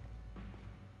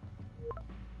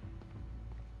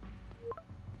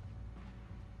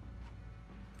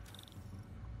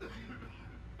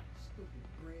 Stupid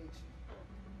bridge.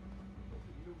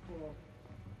 New form.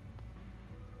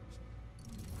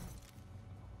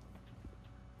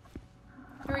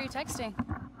 Who are you texting?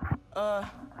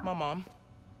 My mom.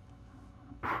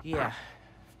 Yeah,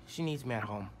 she needs me at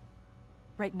home.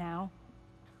 Right now?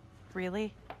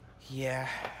 Really? Yeah,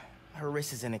 her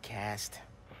wrist is in a cast.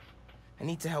 I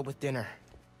need to help with dinner.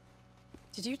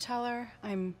 Did you tell her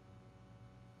I'm...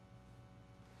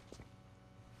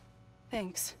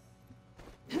 Thanks.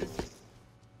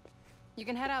 You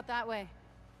can head out that way.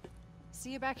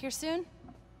 See you back here soon?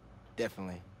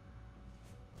 Definitely.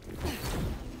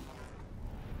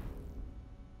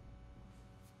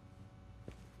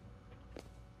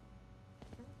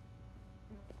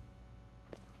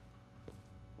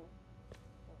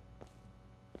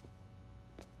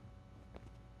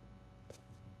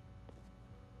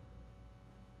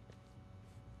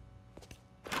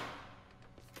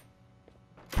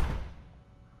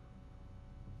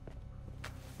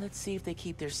 Let's see if they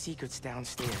keep their secrets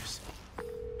downstairs.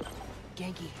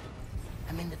 Genki,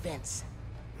 I'm in the vents.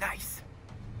 Nice.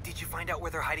 Did you find out where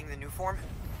they're hiding the new form?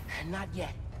 Not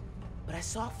yet, but I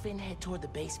saw Finn head toward the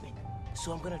basement,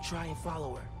 so I'm gonna try and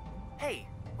follow her. Hey,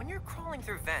 when you're crawling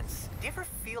through vents, do you ever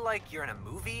feel like you're in a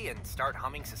movie and start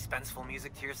humming suspenseful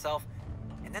music to yourself?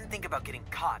 And then think about getting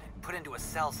caught and put into a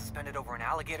cell suspended over an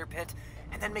alligator pit,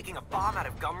 and then making a bomb out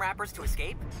of gum wrappers to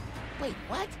escape? Wait,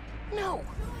 what? No!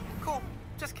 Cool.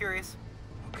 Just curious.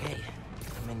 Okay,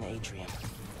 I'm in the atrium.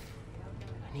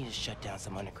 I need to shut down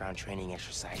some underground training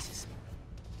exercises.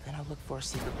 Then I'll look for a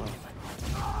secret room.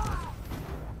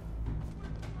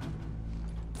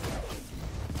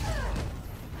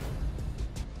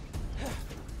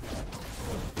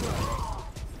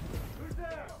 Who's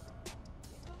there?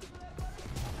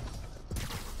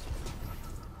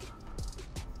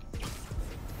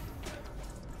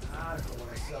 I don't know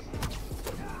what's up.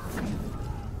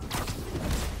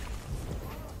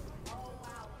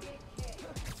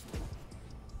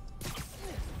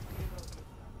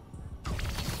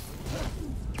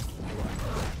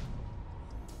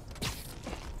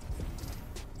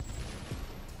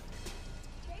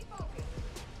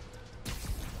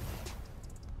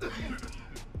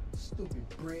 Stupid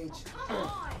bridge.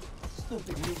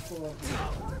 Stupid new form.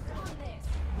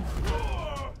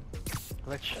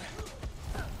 Glitch.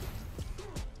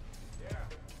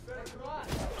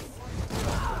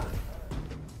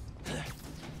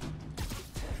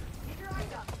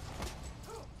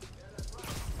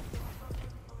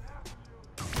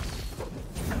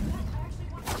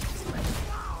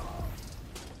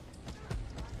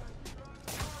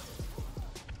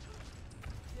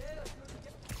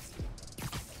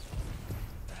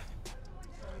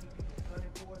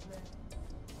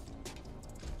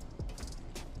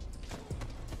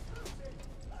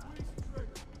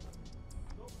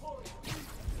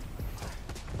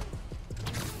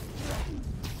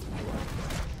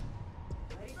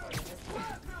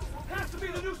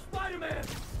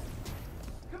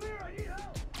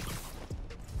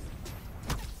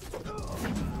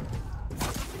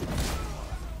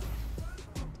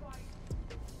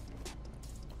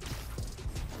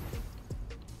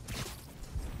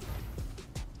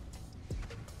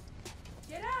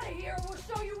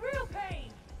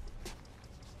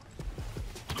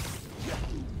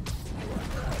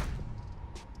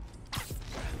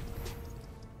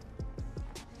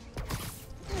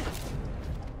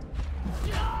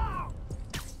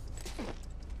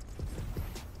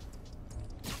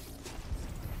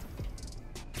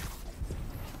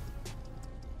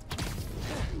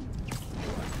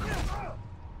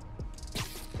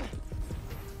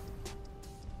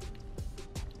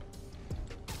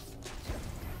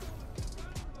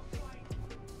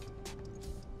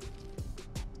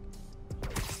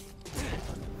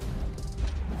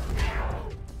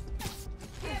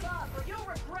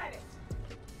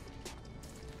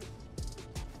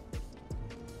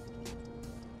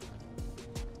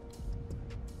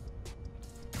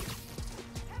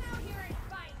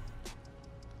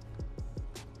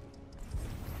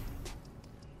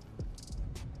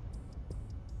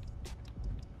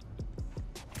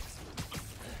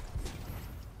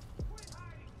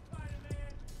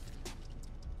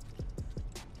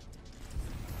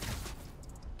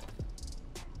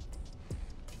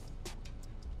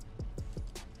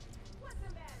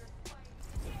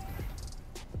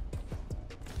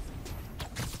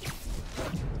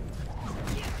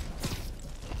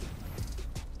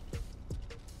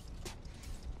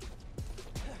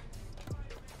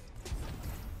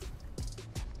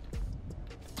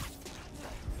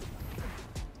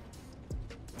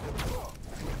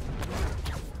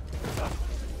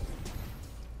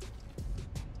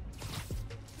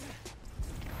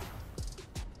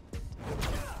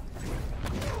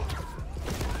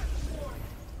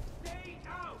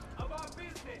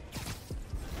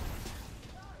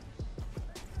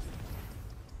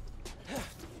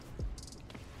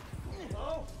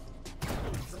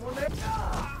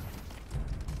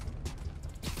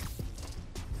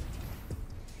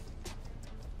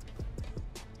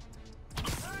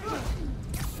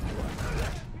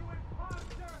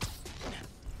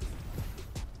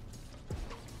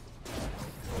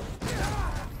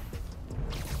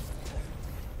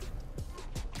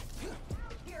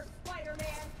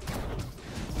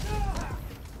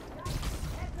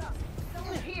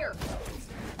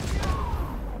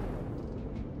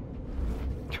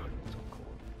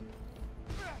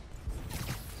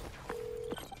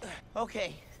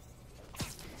 Okay.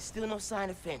 Still no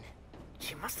sign of Finn.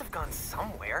 She must have gone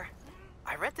somewhere.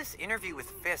 I read this interview with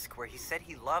Fisk where he said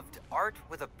he loved art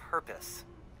with a purpose.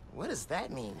 What does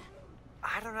that mean?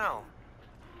 I don't know.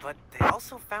 But they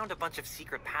also found a bunch of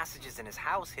secret passages in his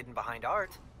house hidden behind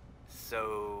art.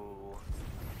 So...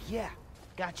 Yeah,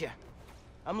 gotcha.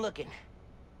 I'm looking.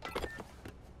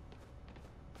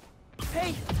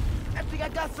 Hey! I think I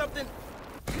got something!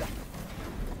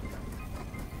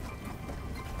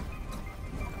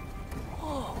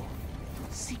 Whoa!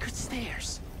 Secret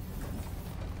stairs.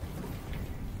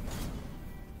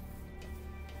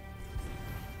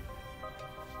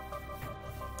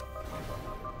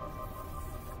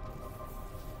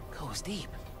 Goes deep.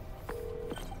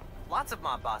 Lots of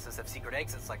mob bosses have secret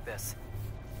exits like this.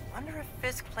 Wonder if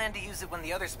Fisk planned to use it when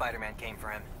the other Spider-Man came for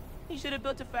him. He should have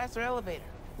built a faster elevator.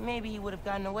 Maybe he would have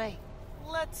gotten away.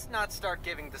 Let's not start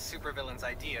giving the supervillains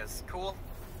ideas, cool?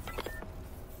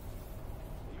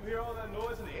 You hear all that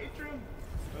noise in the atrium?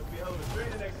 Must be hell of a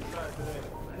training exercise today.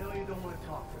 I know you don't want to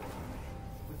talk for a minute,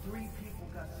 but 3 people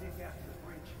got sick after the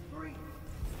bridge. 3. You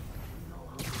know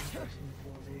how dangerous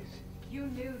uniform is. You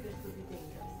knew this would be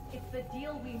dangerous. It's the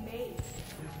deal we made.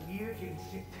 Is Mir getting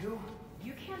sick too?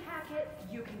 You can't hack it,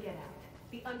 you can get out.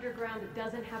 The underground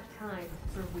doesn't have time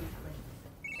for weaklings.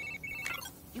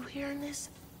 You hearing this?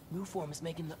 Nuform is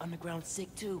making the underground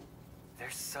sick too.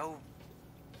 They're so...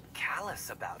 callous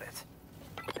about it.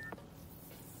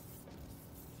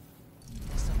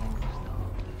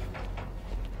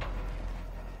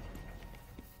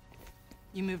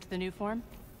 You moved the new form?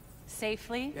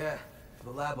 Safely? Yeah, to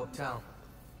the lab uptown.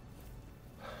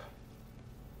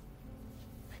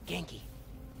 Genki,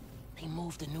 they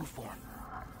moved the Nuform.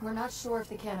 We're not sure if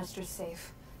the canister's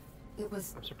safe. It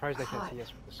was I'm surprised they can't hot, see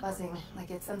us with the buzzing,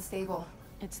 like it's unstable.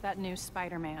 It's that new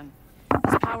Spider-Man.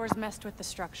 His powers messed with the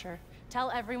structure.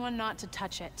 Tell everyone not to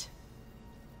touch it.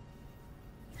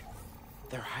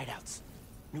 They're hideouts.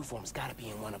 Nuform's gotta be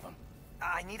in one of them.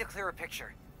 I need a clearer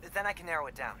picture. Then I can narrow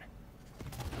it down.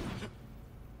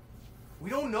 We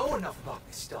don't know enough about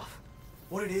this stuff.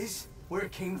 What it is, where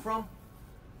it came from.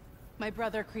 My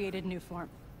brother created Nuform.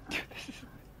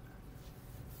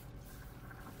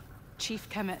 Chief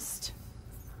chemist.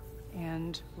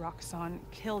 And Roxxon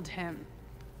killed him.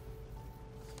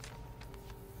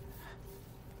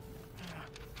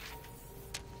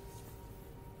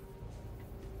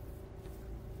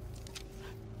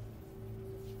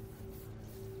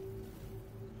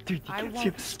 Dude, I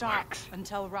won't stop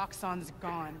until Roxxon's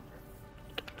gone.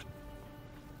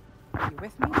 You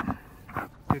with me?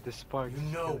 Dude, the sparks. You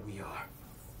know we are.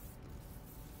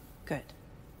 Good.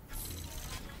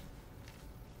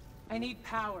 I need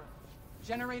power.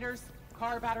 Generators,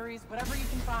 car batteries, whatever you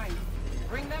can find.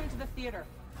 Bring them to the theater.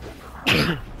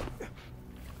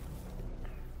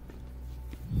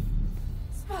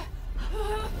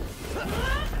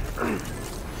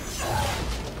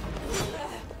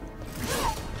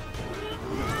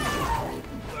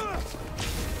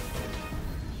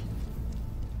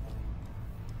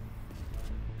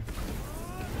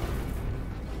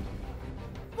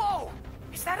 Whoa!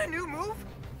 Is that a new move?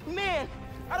 Man,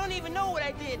 I don't even know what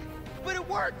I did, but it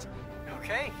worked!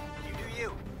 Okay, you do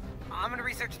you. I'm gonna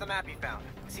research the map you found.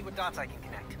 See what dots I can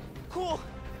connect. Cool.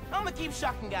 I'm gonna keep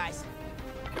shocking guys.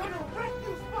 Gonna wreck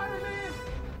you, Spider-Man!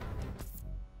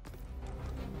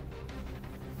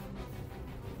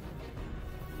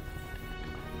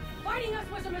 Fighting us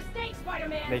was a mistake,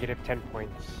 Spider-Man! Negative 10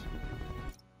 points.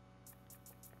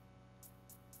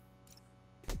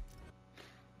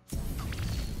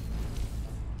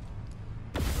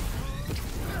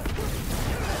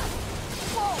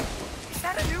 Whoa! Is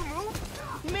that a new move?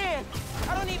 Man,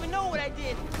 I don't even know what I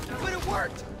did, but it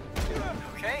worked!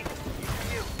 Okay, you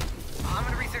do you. I'm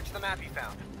gonna research the map you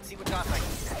found. See what dots I can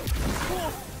connect.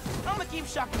 Cool. I'm gonna keep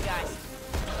shocking guys.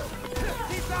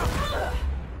 Peace out!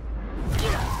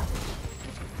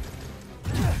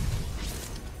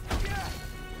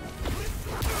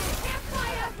 Can't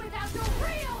fight us without the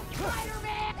real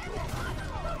Spider-Man!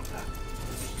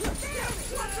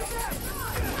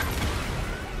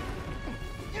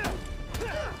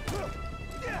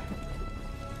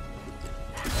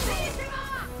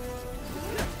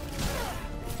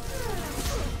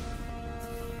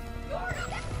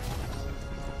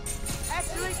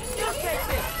 Actually, you take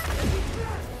this!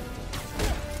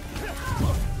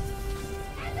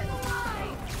 End of the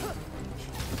line!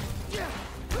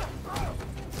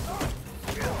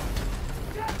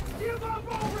 Give up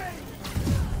already!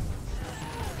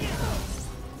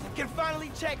 Can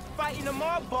finally check fighting the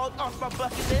mob ball off my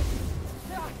bucket list.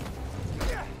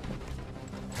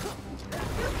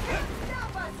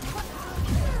 Stop us!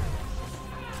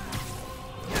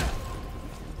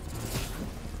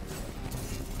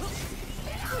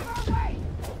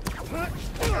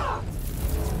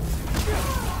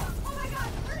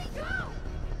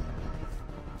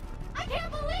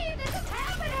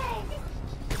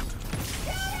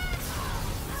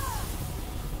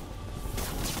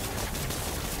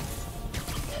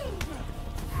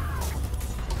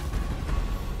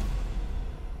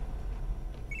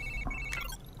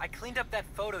 cleaned up that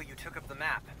photo you took of the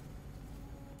map.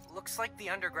 Looks like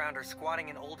the underground are squatting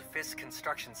in old Fisk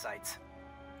construction sites.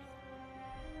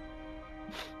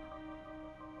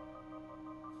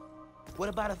 What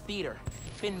about a theater?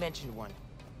 Finn mentioned one.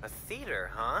 A theater,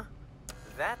 huh?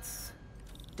 That's...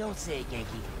 Don't say it,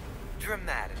 Yankee.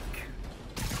 dramatic.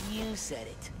 You said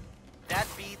it.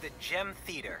 That'd be the Gem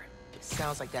Theater.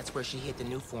 Sounds like that's where she hit the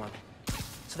new form.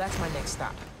 So that's my next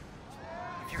stop.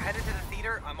 If you're headed to the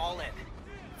theater, I'm all in.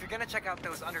 If you're gonna check out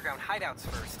those underground hideouts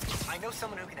first, I know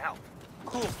someone who can help.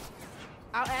 Cool.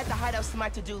 I'll add the hideouts to my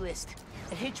to-do list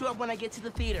and hit you up when I get to the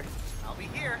theater. I'll be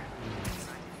here. Trying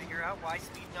to figure out why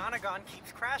Speed Nonagon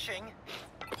keeps crashing.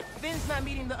 Finn's not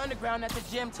meeting the underground at the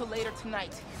gym till later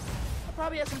tonight. I'll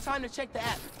probably have some time to check the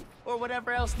app, or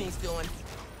whatever else needs doing.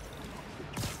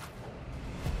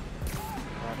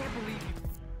 I can't believe you.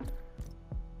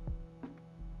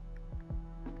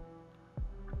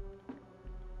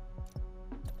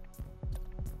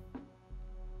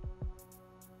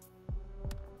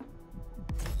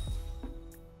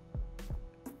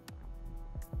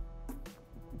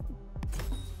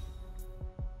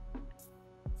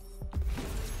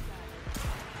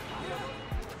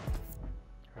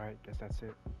 Alright, guess that's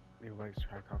it. Leave a like,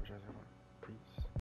 subscribe, comment, share, everyone. Peace.